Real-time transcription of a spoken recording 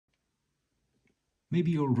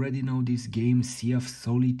Maybe you already know this game, Sea of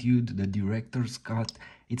Solitude, the director's cut.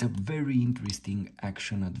 It's a very interesting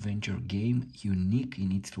action-adventure game, unique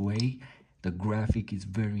in its way. The graphic is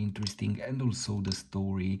very interesting and also the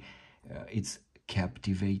story, it's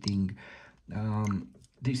captivating. Um,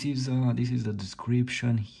 this is the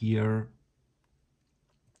description here.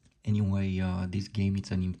 Anyway, this game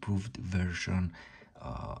is an improved version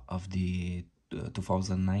of the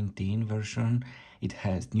 2019 version. It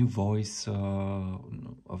has new voice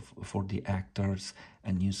for the actors,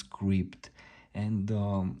 a new script, and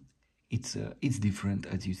it's different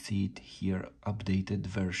as you see it here. Updated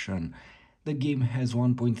version. The game has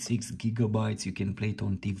 1.6 gigabytes. You can play it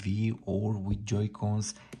on TV or with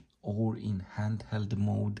Joy-Cons or in handheld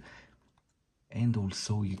mode, and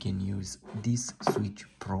also you can use this Switch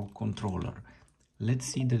Pro controller. Let's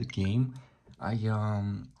see the game.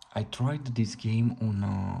 I tried this game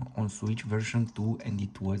on Switch version 2 and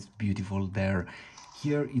it was beautiful there.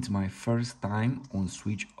 Here it's my first time on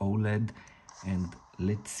Switch OLED, and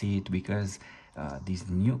let's see it because this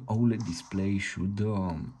new OLED display should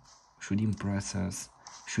impress us.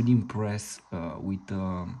 Should impress with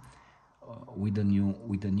the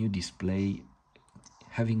new display,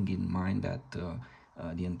 having in mind that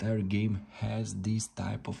the entire game has this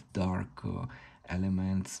type of dark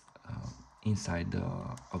elements inside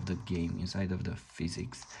of the game, inside of the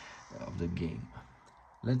physics of the game.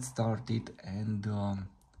 Let's start it, and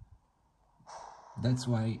that's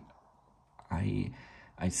why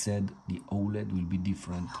I said the OLED will be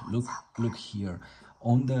different. Look here.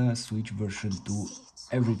 On the Switch version 2,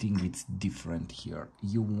 everything is different here.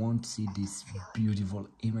 You won't see this beautiful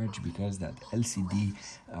image because that LCD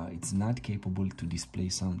it's not capable to display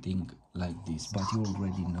something like this, but you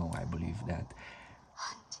already know, I believe that.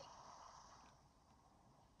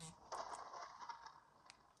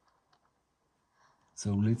 So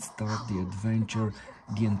let's start the adventure.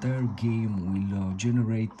 The entire game will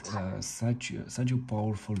generate such a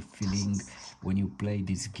powerful feeling when you play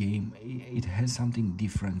this game. It has something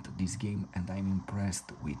different, this game, and I'm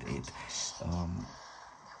impressed with it. There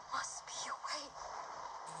must be a way.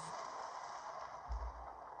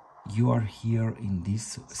 You are here in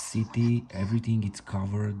this city. Everything is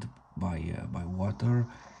covered by water,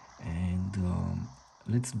 and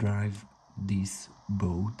let's drive this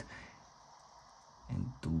boat and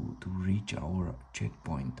to reach our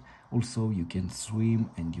checkpoint. Also, you can swim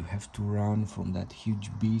and you have to run from that huge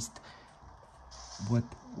beast.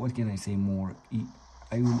 What can I say more?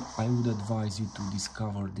 I would advise you to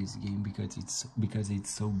discover this game because it's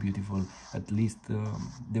so beautiful. At least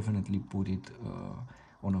definitely put it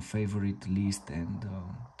on a favorite list and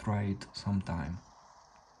try it sometime.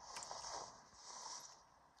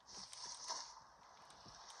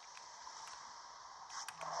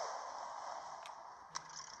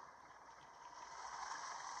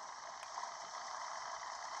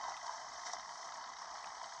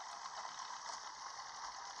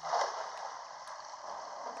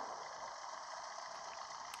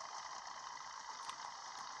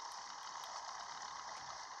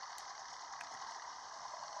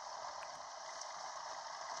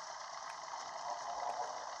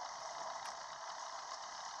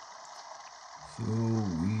 So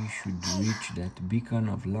we should reach that beacon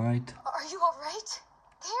of light. Are you all right?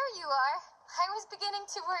 There you are. I was beginning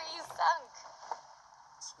to worry you sunk.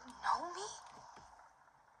 Do you know me?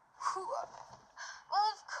 Who? Well,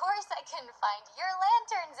 of course I couldn't find your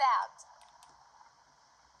lanterns out.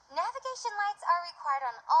 Navigation lights are required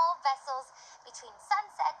on all vessels between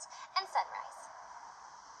sunset and sunrise.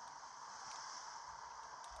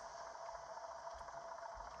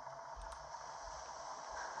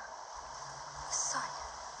 Son,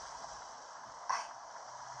 I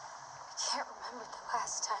can't remember the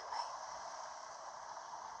last time I...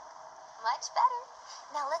 Much better.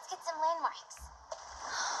 Now let's get some landmarks.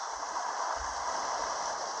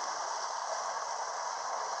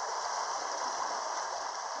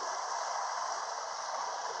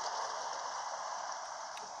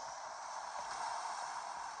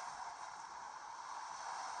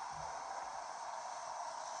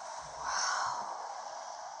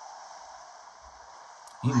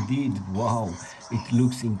 Indeed, wow, it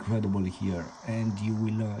looks incredible here, and you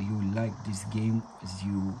will like this game as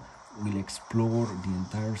you will explore the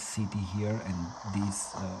entire city here and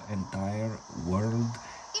this entire world,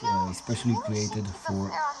 especially created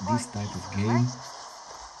for this type of game.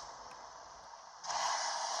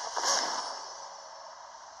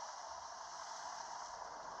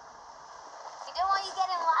 We don't want you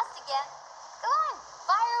getting lost again. Go on,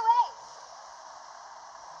 fire away.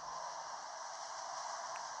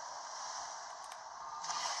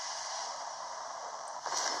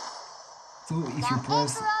 So if you Now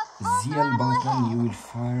press anchor up, full ZL throttle button, ahead. you will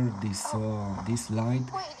fire this light,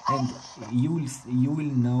 Wait, and you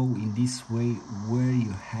will know in this way where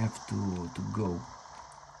you have to go.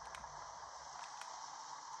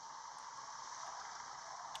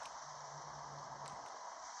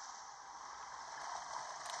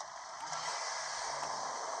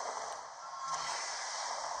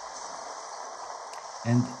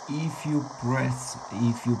 And if you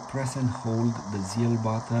press and hold the ZL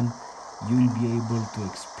button, you will be able to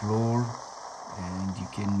explore, and you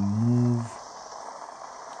can move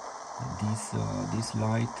this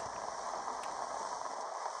light.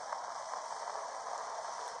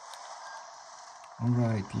 All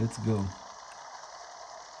right, let's go.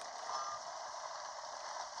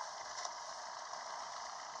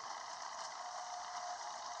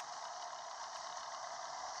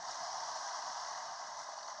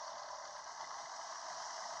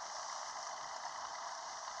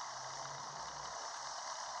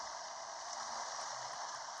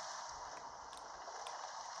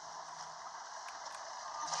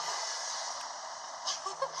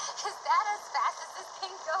 Is that as fast as this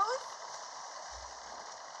thing goes?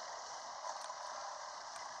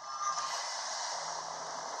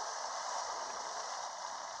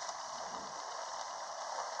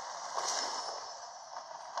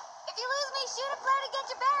 If you lose me, shoot a flare to get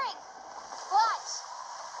your bearing. Watch.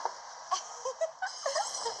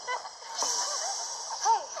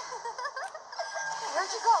 Hey.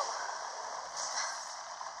 Where'd you go?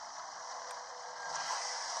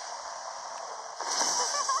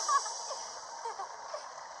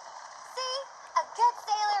 See? A good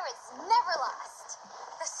sailor is never lost.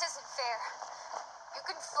 This isn't fair. You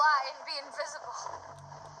can fly and be invisible.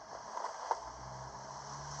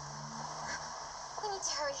 We need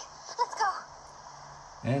to hurry. Let's go.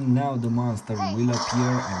 And now the monster will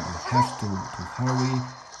appear, and you have to hurry.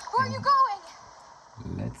 Where are you going?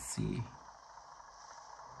 Let's see.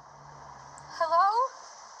 Hello?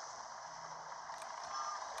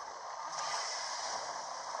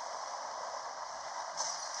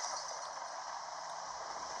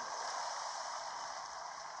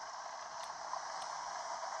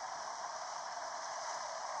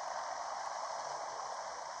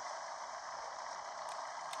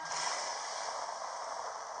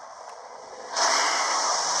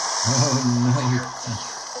 Oh no! Where do you think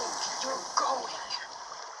you're going?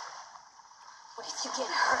 What if you get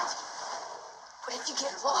hurt? What if you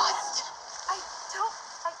get lost? I don't...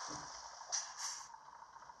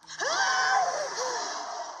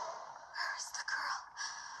 Where's the girl?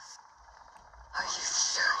 Are you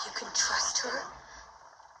sure you can trust her?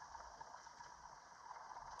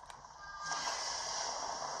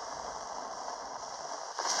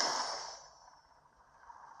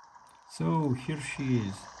 So here she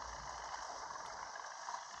is.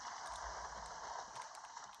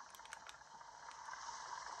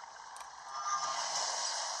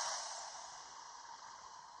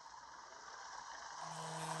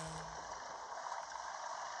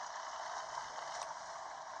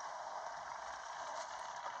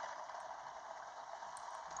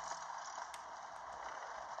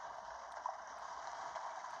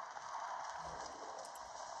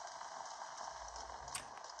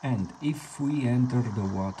 And if we enter the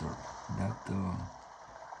water,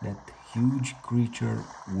 that huge creature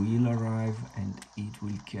will arrive and it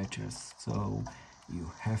will catch us. So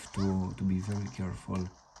you have to be very careful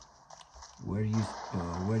where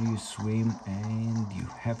you swim, and you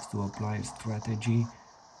have to apply a strategy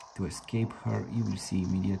to escape her. You will see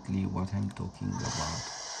immediately what I'm talking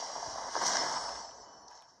about.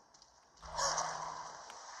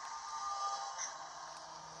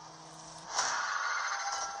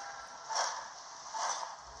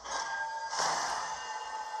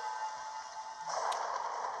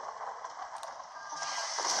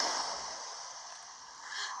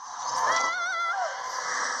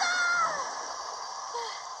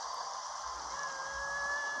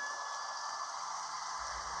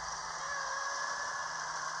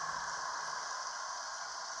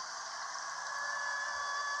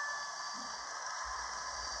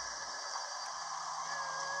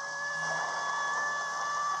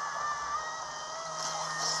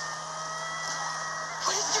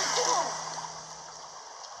 What did you do?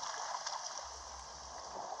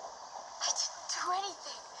 I didn't do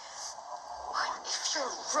anything. What if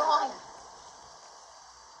you're wrong?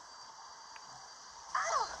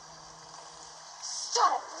 Ow!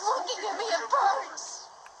 Stop looking at me, it burns!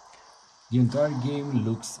 The entire game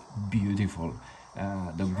looks beautiful.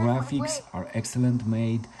 The graphics are excellent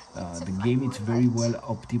made, the game is very well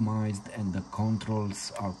optimized, and the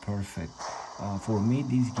controls are perfect. For me,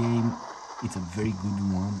 this game It's a very good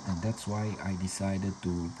one, and that's why I decided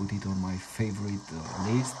to put it on my favorite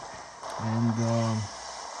list. And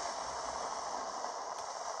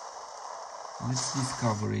let's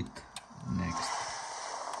discover it next.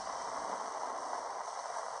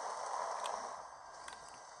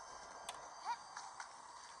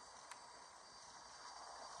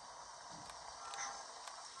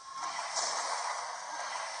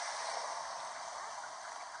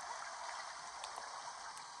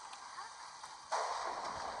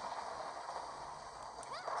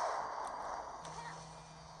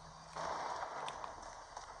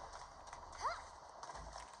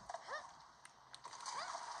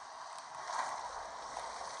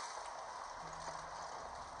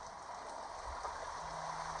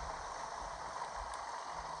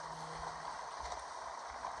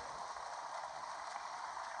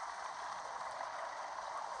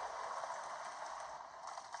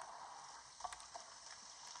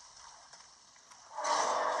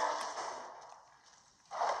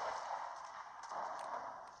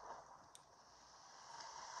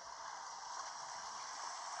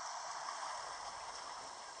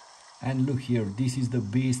 And look here, this is the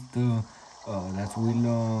beast that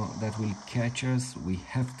will catch us. We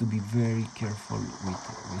have to be very careful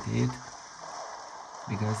with it,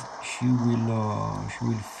 because she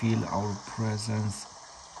will feel our presence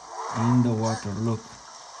in the water. Look.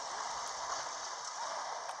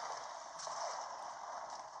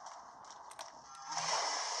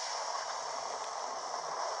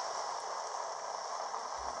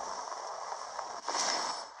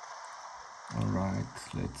 All right,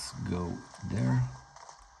 let's go there.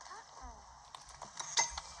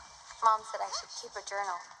 Mom said I should keep a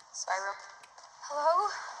journal, so I wrote. Hello?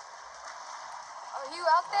 Are you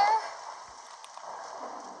out there?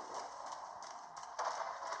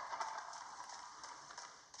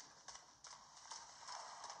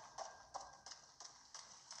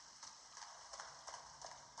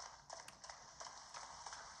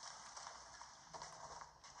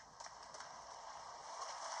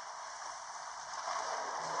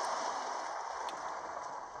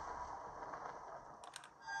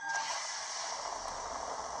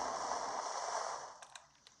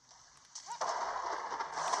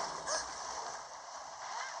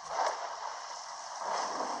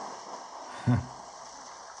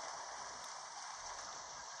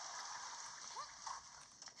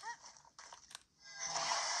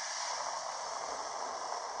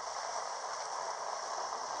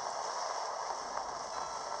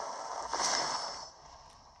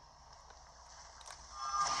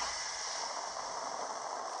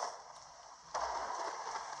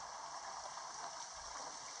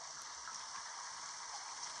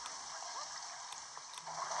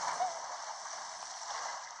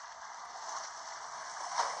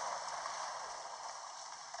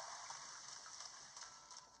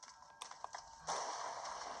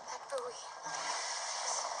 That buoy.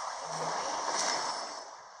 Is it pointing for me?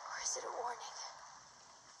 Or is it a warning?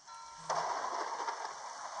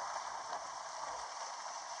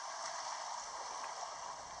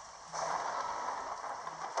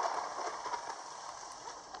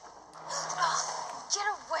 Oh, get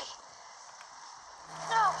away!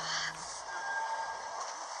 No!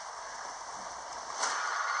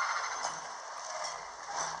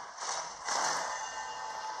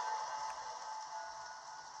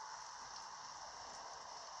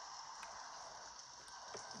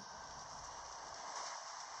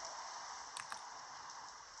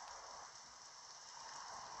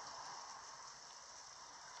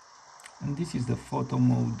 And this is the photo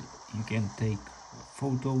mode. You can take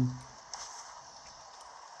photo.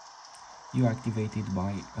 You activate it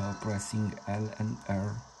by pressing L and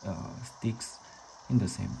R sticks in the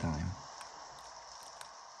same time.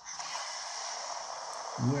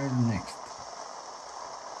 Where next?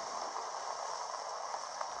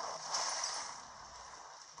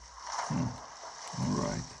 All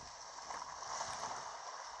right.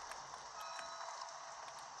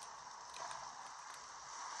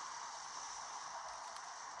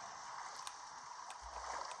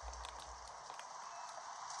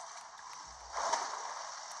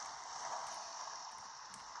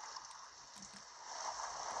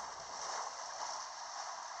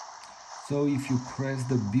 So if you press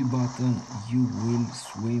the B button, you will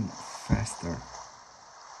swim faster.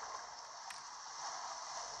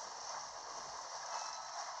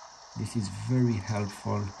 This is very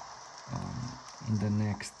helpful in the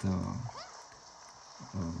next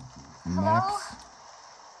maps.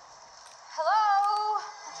 Hello?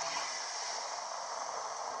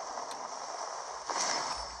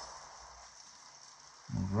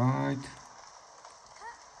 All right.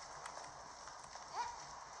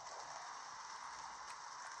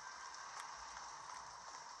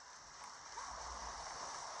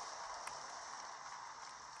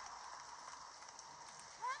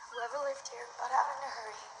 Whoever lived here got out in a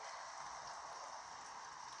hurry.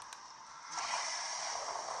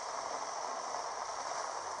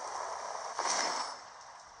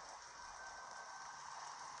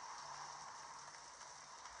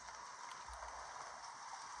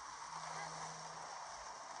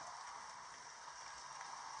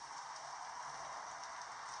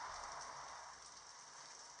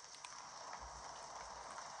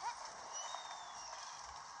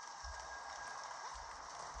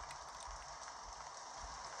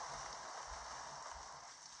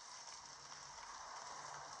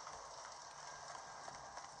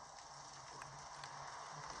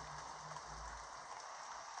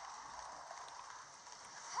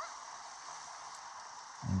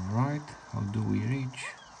 Alright, how do we reach?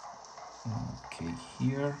 Okay,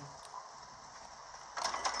 here.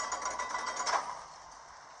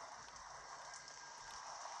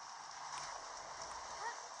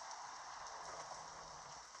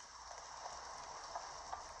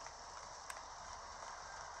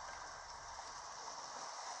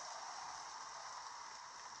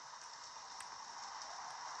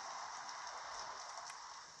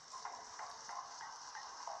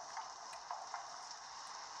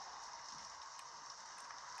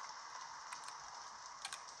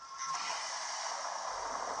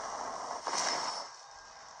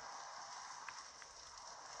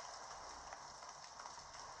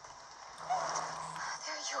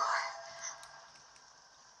 There you are.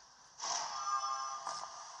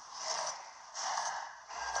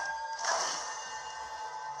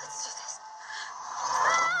 Let's do this.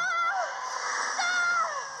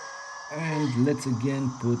 And let's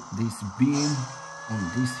again put this beam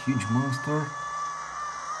on this huge monster. No!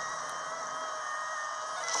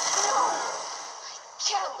 I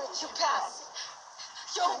can't let you pass.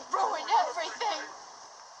 You'll ruin everything.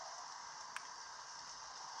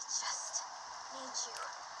 I just need you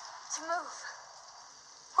to move.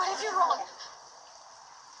 What if you're wrong?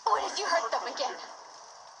 What if you hurt them again?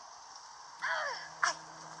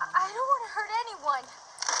 I don't want to hurt anyone.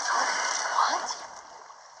 What?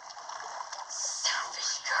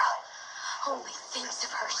 Selfish girl. Only thinks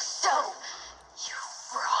of herself. You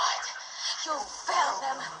fraud. You'll fail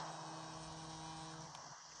them.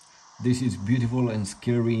 This is beautiful and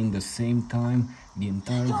scary in the same time. The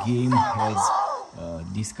entire game has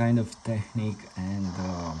this kind of technique, and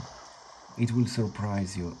it will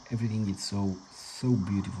surprise you. Everything is so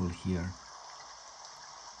beautiful here.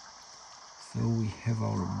 So we have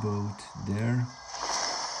our boat there.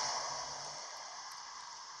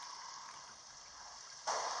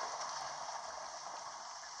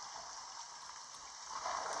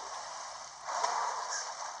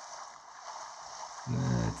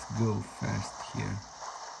 Let's go fast here.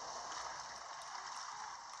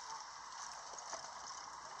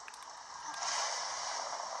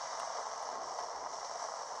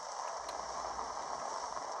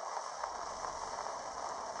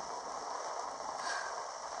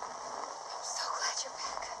 I'm so glad you're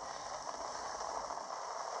back.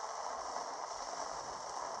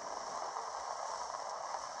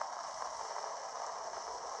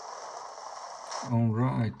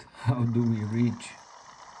 Alright, how do we reach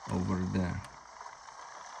over there?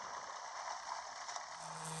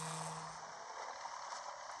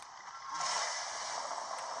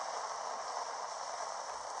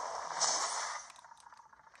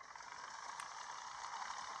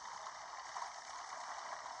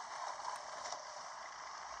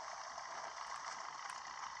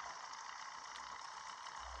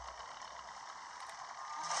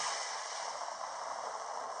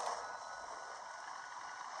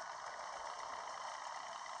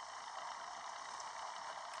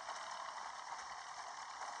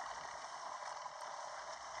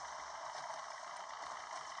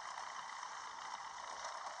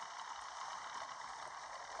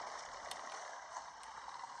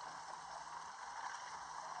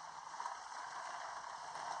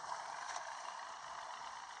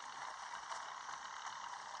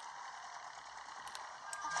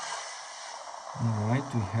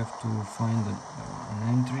 Alright, we have to find an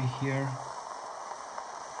entry here.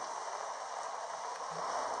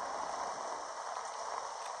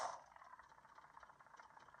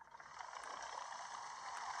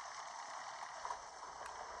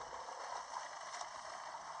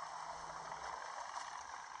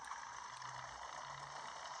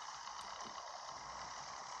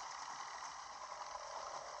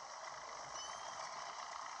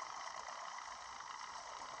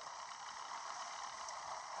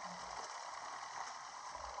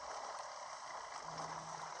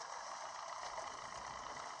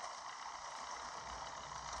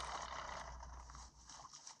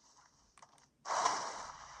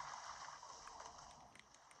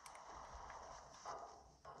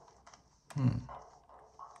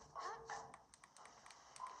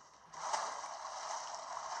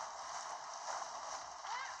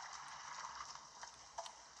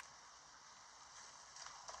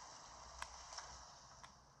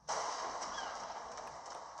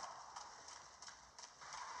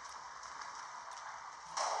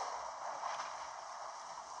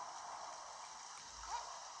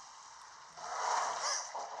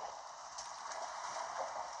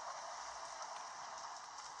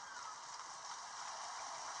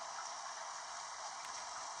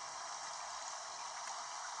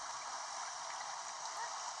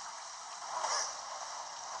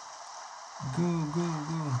 Go, go,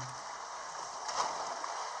 go.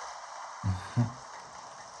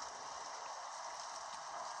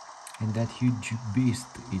 And that huge beast,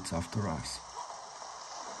 it's after us.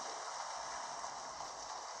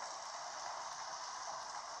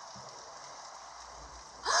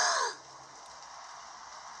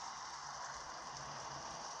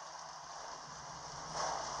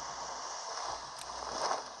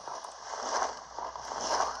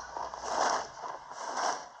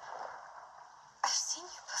 I've seen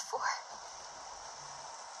you before.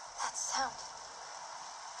 That sound.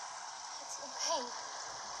 It's in pain.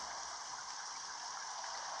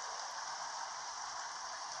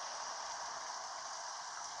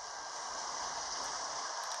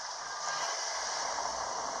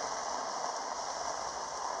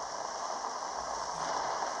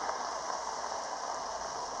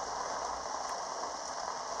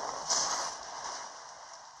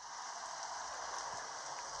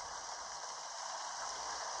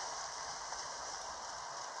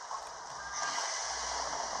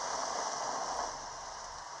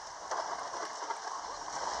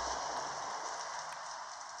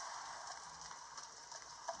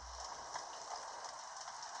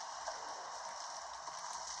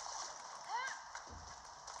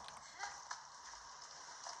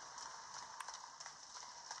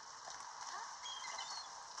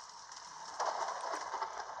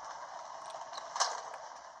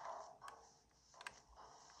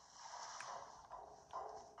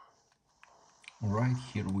 Alright,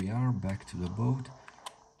 here we are, back to the boat.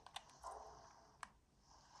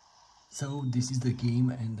 So this is the game,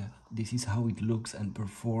 and this is how it looks and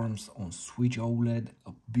performs on Switch OLED.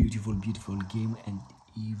 A beautiful, beautiful game, and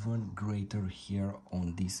even greater here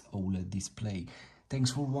on this OLED display. Thanks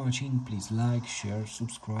for watching. Please like, share,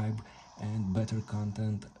 subscribe, and better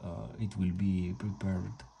content it will be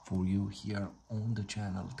prepared for you here on the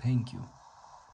channel. Thank you.